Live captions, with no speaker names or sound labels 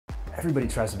everybody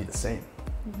tries to be the same.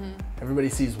 Everybody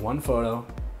sees one photo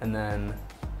and then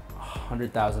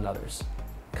 100,000 others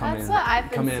come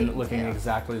in looking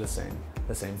exactly the same.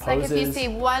 The same poses. Like if you see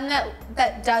one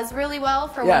that does really well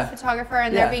for one photographer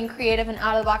and they're being creative and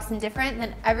out of the box and different,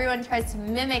 then everyone tries to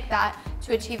mimic that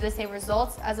to achieve the same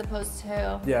results as opposed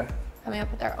to coming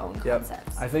up with their own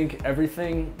concepts. I think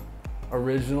everything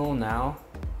original now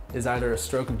is either a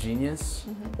stroke of genius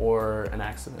or an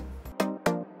accident.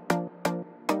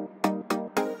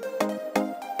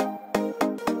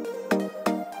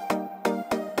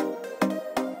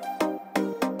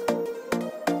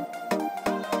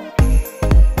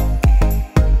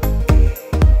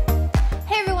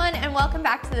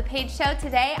 Back to the Paige Show.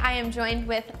 Today I am joined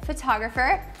with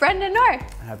photographer Brendan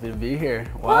North. Happy to be here.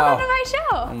 Wow. Welcome to my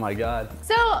show. Oh my God.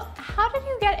 So how did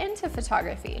you get into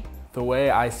photography? The way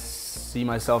I see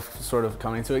myself sort of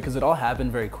coming to it, because it all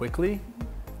happened very quickly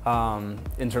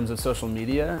in terms of social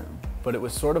media, but it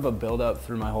was sort of a build-up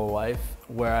through my whole life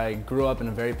where I grew up in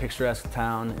a very picturesque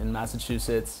town in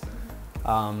Massachusetts,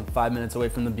 5 minutes away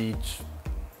from the beach,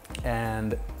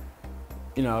 and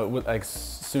you know, like as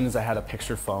soon as I had a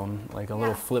picture phone, like a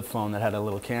little flip phone that had a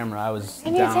little camera, I was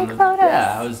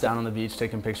I was down on the beach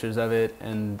taking pictures of it.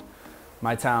 And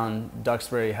my town,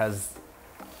 Duxbury, has,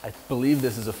 I believe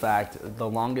this is a fact, the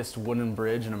longest wooden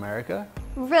bridge in America.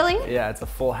 Really? Yeah, it's a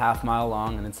full half-mile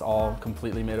long and it's all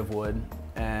completely made of wood,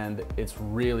 and it's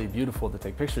really beautiful to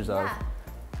take pictures of.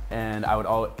 And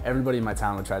everybody in my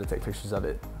town would try to take pictures of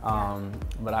it,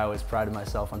 but I always prided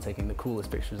myself on taking the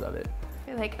coolest pictures of it.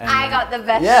 You're like, I got the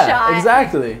best shot. Yeah,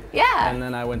 exactly. Yeah. And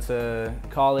then I went to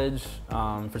college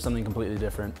for something completely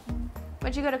different.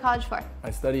 What'd you go to college for?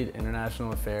 I studied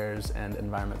international affairs and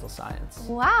environmental science.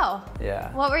 Wow.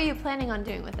 Yeah. What were you planning on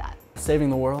doing with that? Saving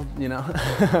the world, you know?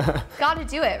 Got to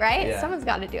do it, right? Yeah. Someone's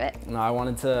got to do it. No, I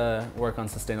wanted to work on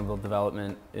sustainable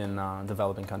development in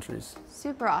developing countries.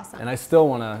 Super awesome. And I still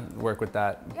want to work with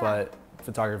that, but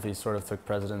photography sort of took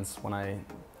precedence when I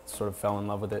sort of fell in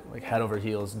love with it, like head over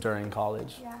heels during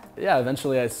college. Yeah,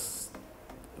 eventually I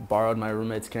borrowed my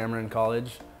roommate's camera in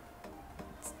college,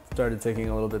 started taking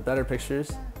a little bit better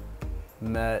pictures,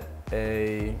 met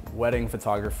a wedding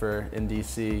photographer in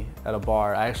DC at a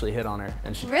bar. I actually hit on her,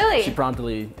 and she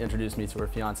promptly introduced me to her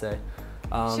fiance. She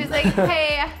was like,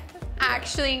 hey,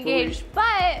 actually engaged,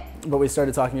 but we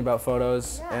started talking about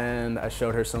photos, and I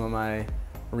showed her some of my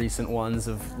recent ones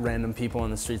of random people in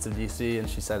the streets of DC, and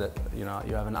she said, you know,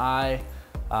 you have an eye,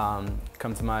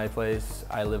 come to my place,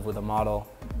 I live with a model,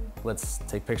 let's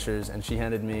take pictures. And she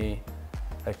handed me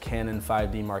a Canon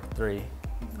 5D Mark III.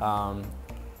 No,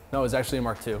 it was actually a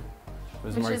Mark II. It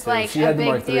was Which Mark is II. like She had the big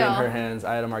Mark III deal. in her hands,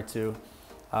 I had a Mark II.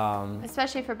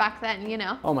 Especially for back then, you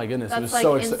know. Oh my goodness, it was like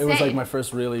so exciting. It was like my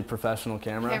first really professional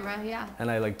camera. Yeah.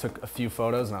 And I like took a few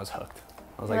photos and I was hooked.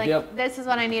 I was You're like, yep. This is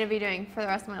what I need to be doing for the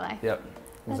rest of my life. Yep.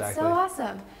 That's Exactly. so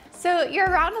awesome. So you're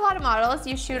around a lot of models,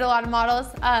 you shoot a lot of models.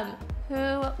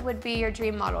 Who would be your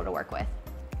dream model to work with?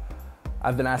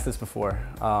 I've been asked this before.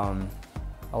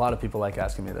 A lot of people like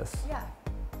asking me this,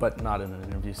 but not in an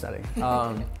interview setting.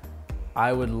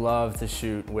 I would love to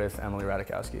shoot with Emily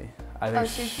Ratajkowski. I think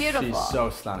she's beautiful. She's so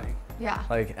stunning. Yeah.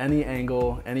 Like any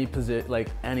angle, any position, like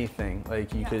anything,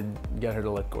 like you could get her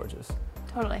to look gorgeous.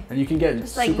 Totally. And you can get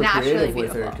just like super naturally creative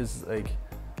beautiful. with her, because like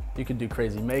you could do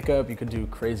crazy makeup, you could do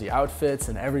crazy outfits,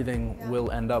 and everything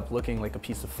will end up looking like a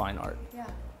piece of fine art. Yeah.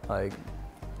 Like,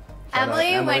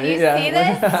 Emily, when you see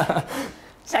this,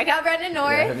 check out Brendan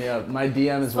North. Yeah, hit me up. My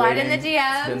DM is Slide waiting. in the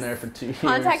DMs. It's been there for 2 years.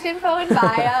 Contact info in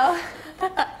bio.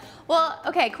 Well,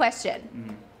 okay,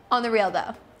 question. On the real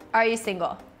though, are you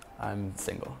single? I'm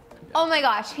single. Oh my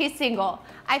gosh, he's single.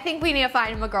 I think we need to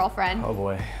find him a girlfriend. Oh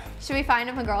boy. Should we find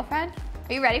him a girlfriend?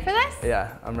 Are you ready for this?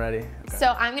 Yeah, I'm ready. Okay.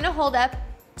 So I'm gonna hold up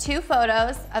 2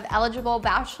 photos of eligible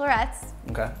bachelorettes.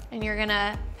 Okay. And you're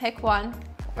gonna pick one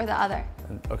or the other.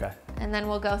 Okay. And then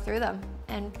we'll go through them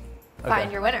and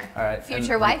find your winner. All right.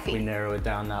 Future and wifey. We narrow it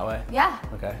down that way. Yeah.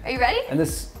 Okay. Are you ready? And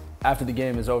this, after the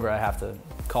game is over, I have to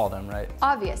call them, right?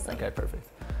 Obviously. Okay, perfect.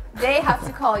 They have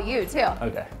to call you too.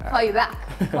 Okay. Call you back.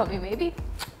 Call me maybe.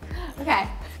 Okay.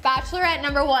 Bachelorette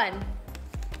number 1,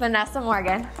 Vanessa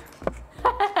Morgan.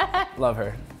 Love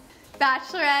her.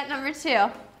 Bachelorette number 2,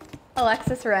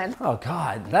 Alexis Wren. Oh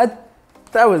God,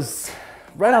 that was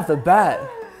right off the bat.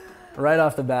 Right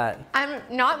off the bat. I'm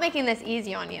not making this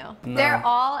easy on you. No. They're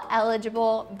all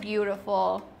eligible,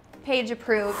 beautiful, Paige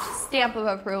approved, stamp of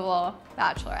approval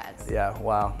bachelorettes. Yeah,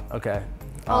 wow, okay.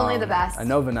 Only the best. I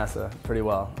know Vanessa pretty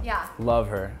well. Yeah. Love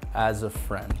her as a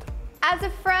friend. As a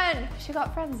friend, she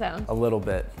got friend zoned. A little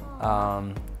bit.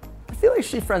 I feel like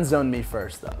she friend zoned me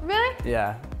first though. Really?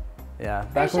 Yeah. Yeah,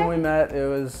 back when we met, it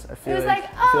was, I feel like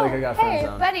I got hey,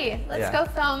 friend-zoned. buddy, let's go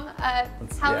film a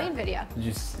Halloween video.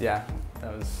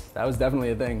 That was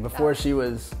definitely a thing. Before she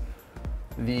was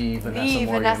the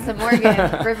Vanessa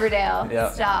Morgan, Riverdale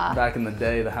star. Back in the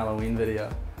day, the Halloween video.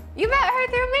 You met her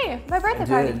through me, my birthday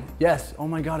party. Yes. Oh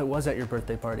my God, it was at your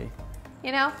birthday party.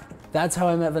 You know? That's how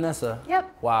I met Vanessa.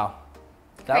 Yep. Wow.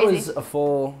 That was a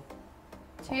full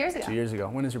 2 years ago. 2 years ago.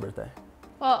 When is your birthday?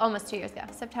 Well, almost 2 years ago.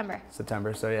 September.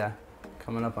 September. So yeah,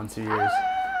 coming up on 2 years.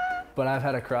 But I've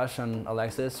had a crush on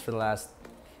Alexis for the last,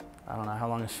 I don't know, how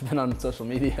long has she been on social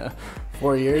media?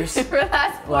 4 years? For the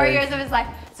last 4 years of his life.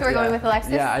 So we're going with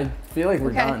Alexis? Yeah, I feel like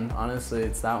we're done. Honestly,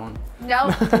 it's that one. No,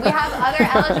 we have other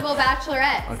eligible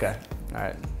bachelorettes. Okay, all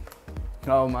right.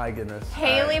 Oh my goodness.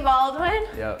 Hailey Baldwin?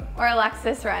 Yep. Or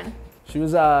Alexis Wren? She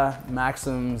was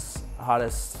Maxim's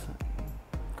hottest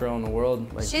girl in the world.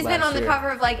 She's been on the cover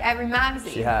of like every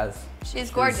magazine. She has.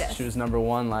 She's gorgeous. She was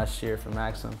 #1 last year for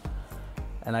Maxim.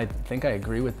 And I think I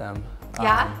agree with them.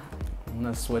 Yeah? I'm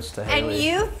gonna switch to Hailey. And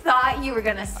you thought you were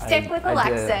gonna stick with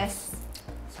Alexis.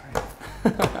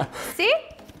 Sorry. See?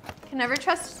 Can never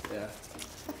trust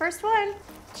the first one.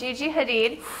 Gigi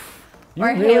Hadid or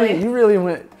Hailey. You really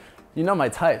went, you know my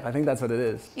type. I think that's what it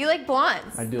is. You like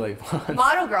blondes. I do like blondes.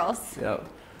 Model girls. Yep.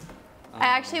 I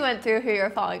actually went through who you were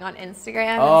following on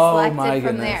Instagram and selected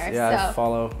from there. Yeah, I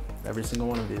follow every single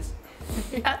one of these.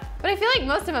 Yeah. But I feel like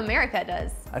most of America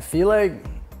does. I feel like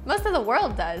most of the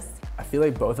world does. I feel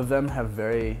like both of them have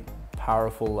very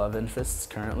powerful love interests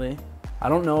currently. I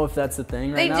don't know if that's the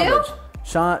thing right now. They do?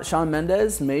 But Shawn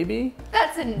Mendes, maybe?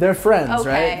 They're friends,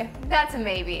 right? Okay, that's a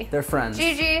maybe. They're friends.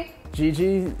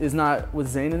 Gigi is not with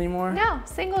Zayn anymore? No,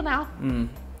 single now.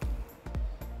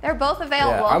 They're both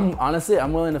available. Yeah,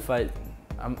 I'm willing to fight.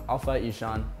 I'll fight you,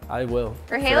 Shawn. I will.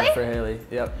 For Hailey? For Hailey,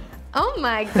 yep. Oh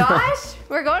my gosh,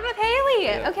 we're going with Hailey.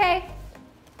 Yeah. Okay.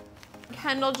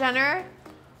 Kendall Jenner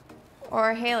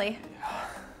or Hailey?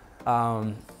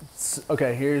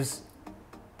 Okay, here's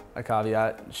a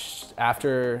caveat.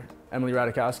 After Emily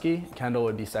Ratajkowski, Kendall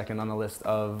would be second on the list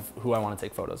of who I want to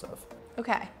take photos of.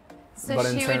 Okay. So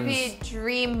she would be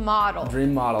dream model.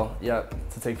 Dream model, yep,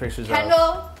 to take pictures of.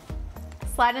 Kendall,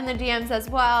 slide in the DMs as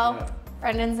well. Yeah.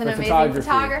 Brendan's an amazing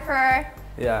photographer.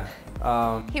 Yeah.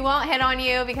 He won't hit on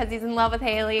you because he's in love with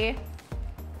Hailey.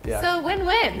 Yeah. So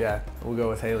win-win. Yeah, we'll go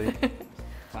with Hailey.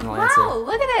 Wow,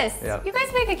 look at this. Yep. You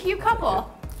guys make a cute couple.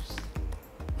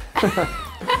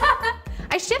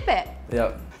 I ship it.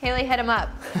 Yep. Hailey, hit him up.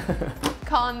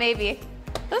 Call him maybe.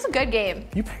 That was a good game.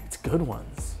 You picked good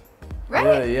ones. Right?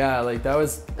 Really, yeah, like that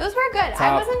was. Those were good.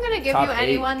 I wasn't going to give you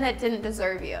anyone that didn't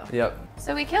deserve you. Yep.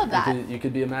 So we killed that. You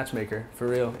could be a matchmaker, for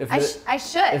real. If I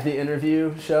should. If the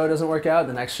interview show doesn't work out,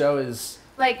 the next show is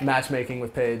like matchmaking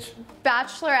with Paige.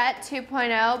 Bachelorette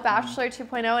 2.0, Bachelor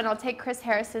 2.0, and I'll take Chris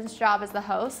Harrison's job as the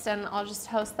host, and I'll just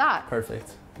host that.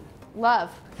 Perfect. Love.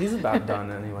 He's about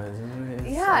done anyways, isn't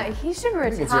he? Yeah, he should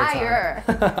retire.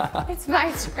 It's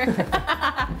my turn.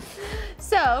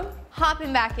 So,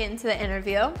 hopping back into the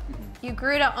interview, you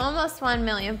grew to almost 1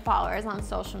 million followers on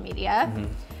social media.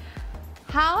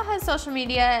 How has social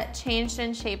media changed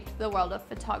and shaped the world of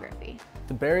photography?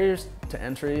 The barriers to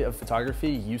entry of photography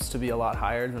used to be a lot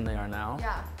higher than they are now.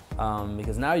 Yeah.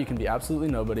 Because now you can be absolutely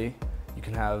nobody. You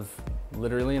can have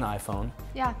literally an iPhone.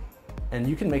 Yeah. And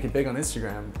you can make it big on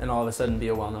Instagram and all of a sudden be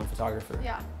a well-known photographer.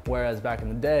 Yeah. Whereas back in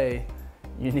the day,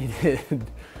 you needed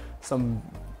some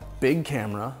big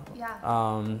camera.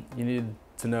 Yeah. You needed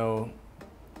to know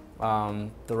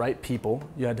the right people.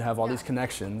 You had to have all these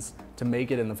connections to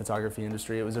make it in the photography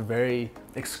industry. It was a very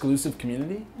exclusive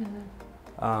community,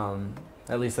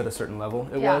 at least at a certain level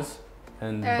it was.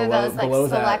 And there below, those, like, below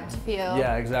select that, few.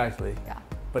 Yeah, exactly. Yeah.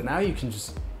 But now you can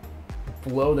just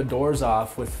blow the doors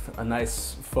off with a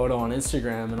nice photo on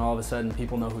Instagram and all of a sudden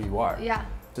people know who you are. Yeah.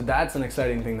 So that's an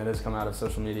exciting thing that has come out of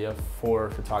social media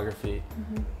for photography,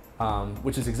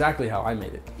 which is exactly how I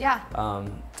made it. Yeah.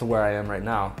 To where I am right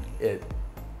now. It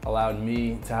allowed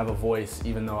me to have a voice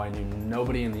even though I knew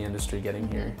nobody in the industry getting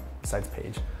here besides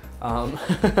Paige.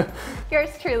 Yours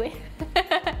truly.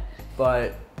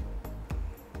 But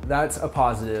that's a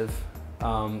positive.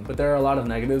 But there are a lot of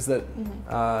negatives that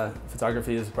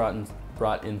photography has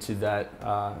brought into that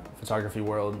photography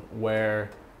world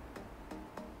where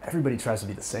everybody tries to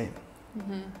be the same.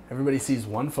 Everybody sees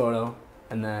one photo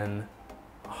and then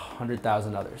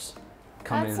 100,000 others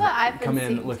come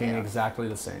in looking exactly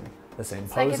the same. The same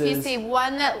poses. Like if you see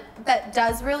one that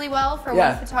does really well for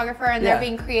one photographer and they're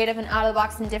being creative and out of the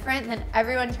box and different, then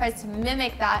everyone tries to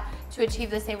mimic that to achieve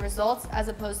the same results as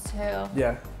opposed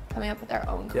to coming up with their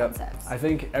own concepts. I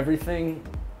think everything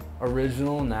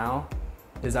original now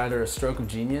is either a stroke of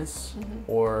genius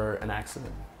or an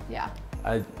accident. Yeah.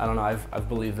 I don't know, I've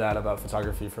believed that about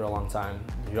photography for a long time.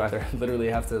 You either literally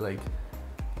have to like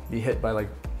be hit by like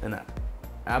an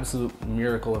absolute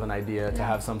miracle of an idea to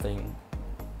have something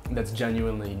that's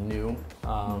genuinely new,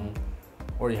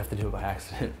 or you have to do it by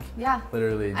accident. Yeah.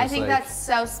 Literally. Just I think that's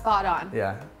so spot on.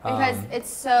 Yeah. Because it's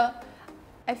so,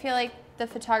 I feel like the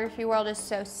photography world is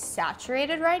so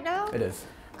saturated right now. It is.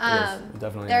 It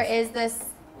definitely there is this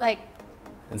like,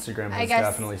 Instagram has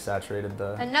definitely saturated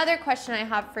the... Another question I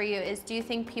have for you is, do you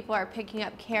think people are picking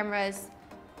up cameras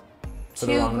to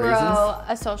grow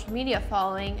a social media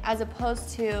following as opposed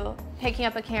to picking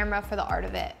up a camera for the art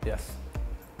of it? Yes,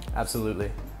 absolutely.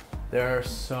 There are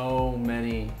so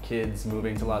many kids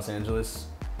moving to Los Angeles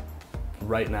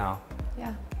right now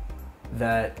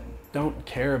that don't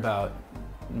care about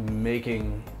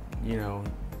making, you know,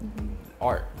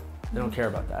 art. They don't care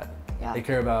about that. Yeah. They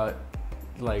care about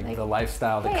like the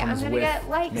lifestyle that comes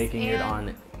with making it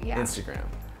on Instagram.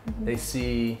 They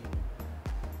see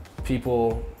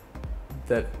people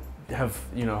that have,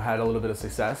 you know, had a little bit of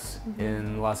success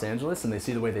in Los Angeles, and they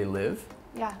see the way they live.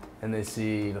 Yeah. And they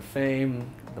see the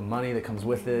fame, the money that comes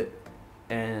with it,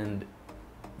 and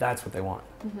that's what they want.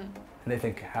 And they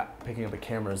think picking up a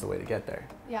camera is the way to get there.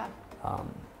 Yeah.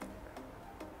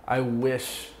 I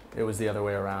wish it was the other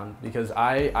way around, because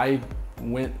I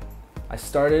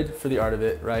started for the art of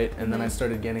it, right? And then I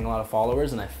started gaining a lot of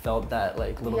followers, and I felt that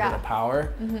like little bit of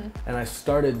power. And I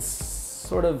started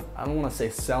sort of, I don't want to say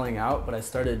selling out, but I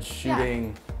started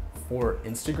shooting for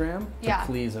Instagram to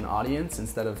please an audience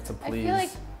instead of to please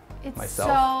myself. I feel like it's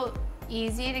so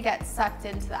easy to get sucked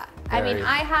into that. I mean,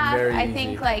 I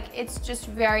think like it's just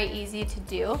very easy to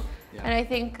do. Yeah. And I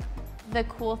think the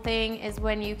cool thing is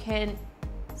when you can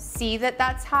see that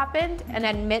that's happened and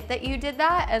admit that you did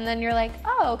that, and then you're like,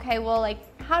 oh, okay, well, like,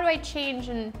 how do I change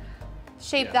and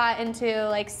shape that into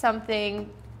like something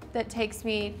that takes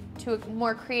me to a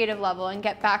more creative level and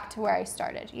get back to where I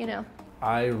started, you know?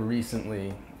 I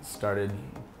recently started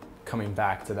coming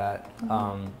back to that,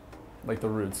 like the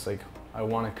roots. Like, I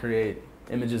want to create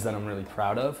images that I'm really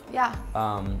proud of. Yeah.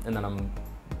 And that I'm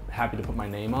happy to put my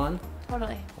name on.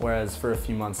 Totally. Whereas for a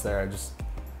few months there,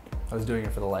 I was doing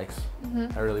it for the likes.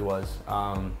 I really was.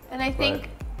 And I think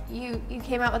you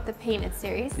came out with the painted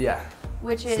series. Yeah.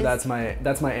 Which is... So that's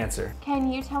my answer.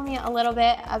 Can you tell me a little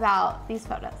bit about these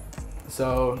photos?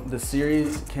 So the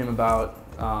series came about,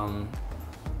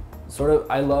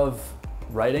 I love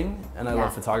writing and I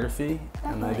love photography.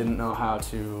 Definitely. And I didn't know how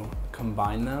to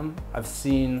combine them. I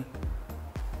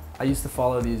used to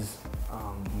follow these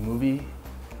movie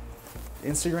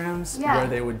Instagrams where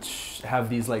they would have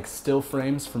these like still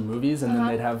frames from movies, and then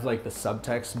they'd have like the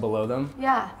subtext below them,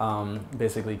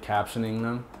 basically captioning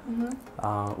them,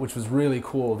 which was really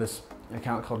cool. This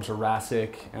account called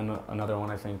Jurassic, and another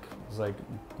one I think was like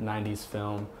 90s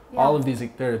film. All of these,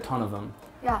 there are a ton of them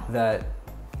that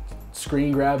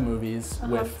screen grab movies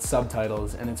with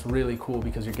subtitles, and it's really cool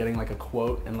because you're getting like a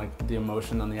quote and like the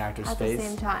emotion on the actor's face at the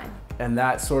same time. And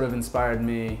that sort of inspired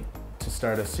me to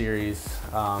start a series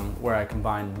where I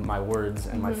combined my words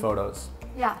and my photos.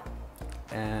 Yeah.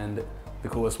 And the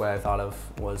coolest way I thought of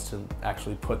was to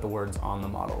actually put the words on the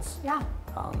models. Yeah.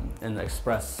 And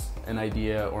express an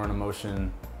idea or an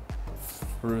emotion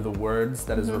through the words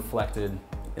that is reflected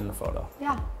in the photo.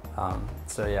 Yeah.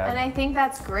 So yeah. And I think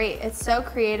that's great. It's so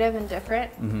creative and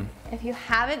different. If you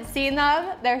haven't seen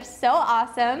them, they're so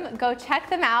awesome. Go check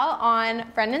them out on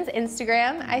Brendan's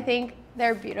Instagram. I think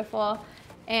they're beautiful.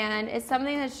 And it's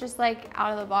something that's just like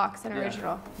out of the box and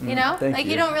original, you know? Like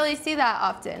you don't really see that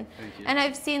often. And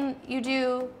I've seen you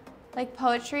do like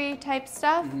poetry type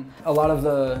stuff. A lot of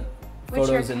the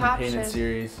photos in the painted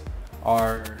series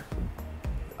are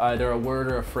either a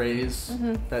word or a phrase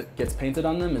that gets painted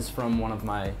on them is from one of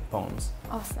my poems.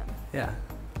 Awesome. Yeah.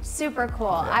 Super cool.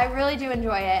 I really do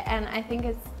enjoy it, and I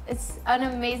think it's an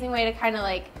amazing way to kind of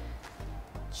like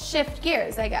shift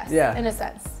gears, I guess, in a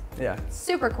sense. Yeah.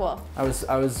 Super cool. I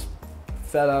was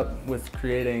fed up with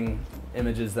creating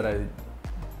images that I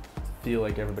feel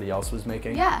like everybody else was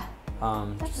making. Yeah.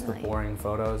 Just the boring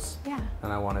photos. Yeah.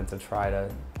 And I wanted to try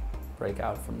to break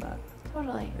out from that.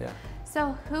 Totally. Yeah.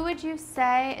 So who would you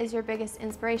say is your biggest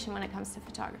inspiration when it comes to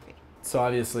photography? So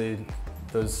obviously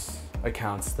those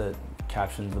accounts that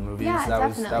captioned the movies,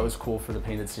 that was cool for the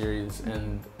painted series,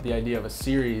 and the idea of a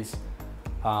series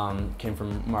came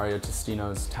from Mario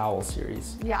Testino's towel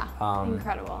series. Yeah,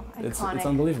 incredible, iconic. It's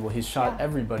unbelievable. He's shot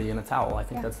everybody in a towel. I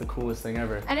think that's the coolest thing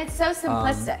ever. And it's so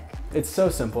simplistic. It's so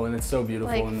simple and it's so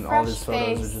beautiful, like, and all his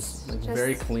photos are just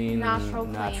very clean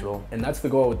and natural. And that's the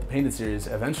goal with the painted series.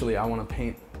 Eventually, I want to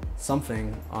paint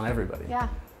something on everybody. Yeah.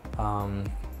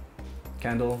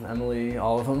 Kendall, Emily,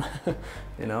 all of them,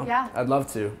 you know? Yeah. I'd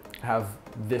love to have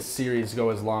this series go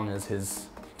as long as his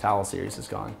towel series has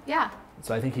gone. Yeah.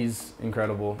 So I think he's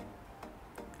incredible.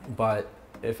 But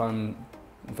if I'm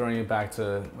throwing it back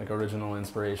to like original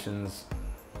inspirations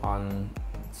on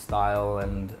style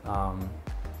and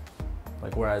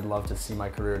like where I'd love to see my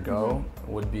career go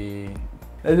would be,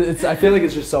 I feel like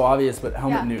it's just so obvious, but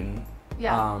Helmut Newton.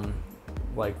 Yeah.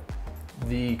 Like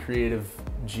the creative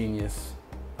genius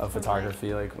of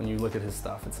photography. Like when you look at his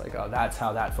stuff, it's like, oh, that's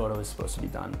how that photo is supposed to be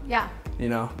done. Yeah. You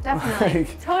know? Definitely.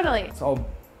 Like, totally. It's all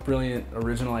brilliant,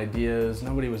 original ideas.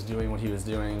 Nobody was doing what he was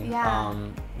doing. Yeah.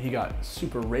 He got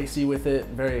super racy with it.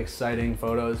 Very exciting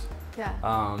photos.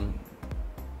 Yeah.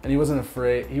 And he wasn't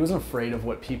afraid of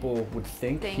what people would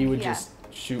think. He would just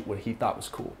shoot what he thought was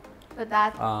cool. But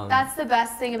that's the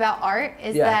best thing about art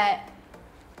is that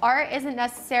art isn't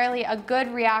necessarily a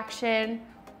good reaction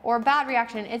or a bad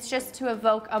reaction. It's just to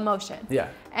evoke emotion. Yeah.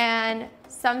 And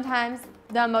sometimes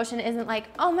the emotion isn't like,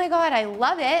 oh my God, I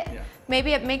love it. Yeah.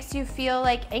 Maybe it makes you feel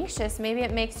like anxious. Maybe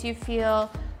it makes you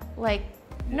feel like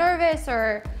nervous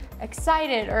or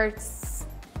excited or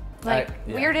like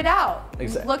weirded out.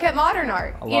 Exactly. Look at modern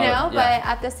art, you know? But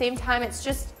at the same time, it's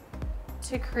just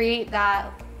to create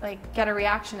that, like get a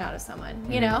reaction out of someone,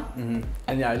 you know?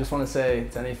 And yeah, I just want to say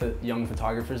to any young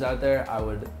photographers out there, I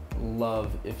would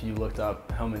love if you looked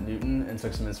up Helmut Newton and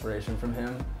took some inspiration from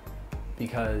him,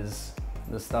 because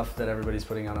the stuff that everybody's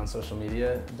putting out on social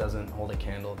media doesn't hold a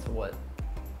candle to what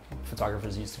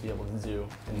photographers used to be able to do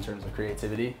in terms of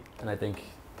creativity. And I think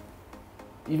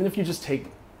even if you just take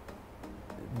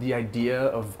the idea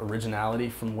of originality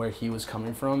from where he was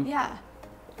coming from,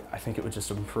 I think it would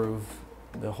just improve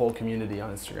the whole community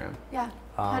on Instagram. Yeah,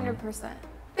 100%.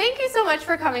 Thank you so much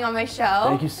for coming on my show.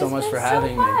 Thank you so much for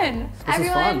having me.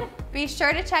 Everyone, be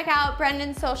sure to check out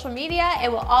Brendan's social media.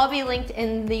 It will all be linked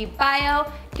in the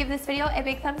bio. Give this video a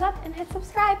big thumbs up and hit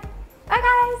subscribe. Bye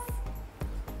guys.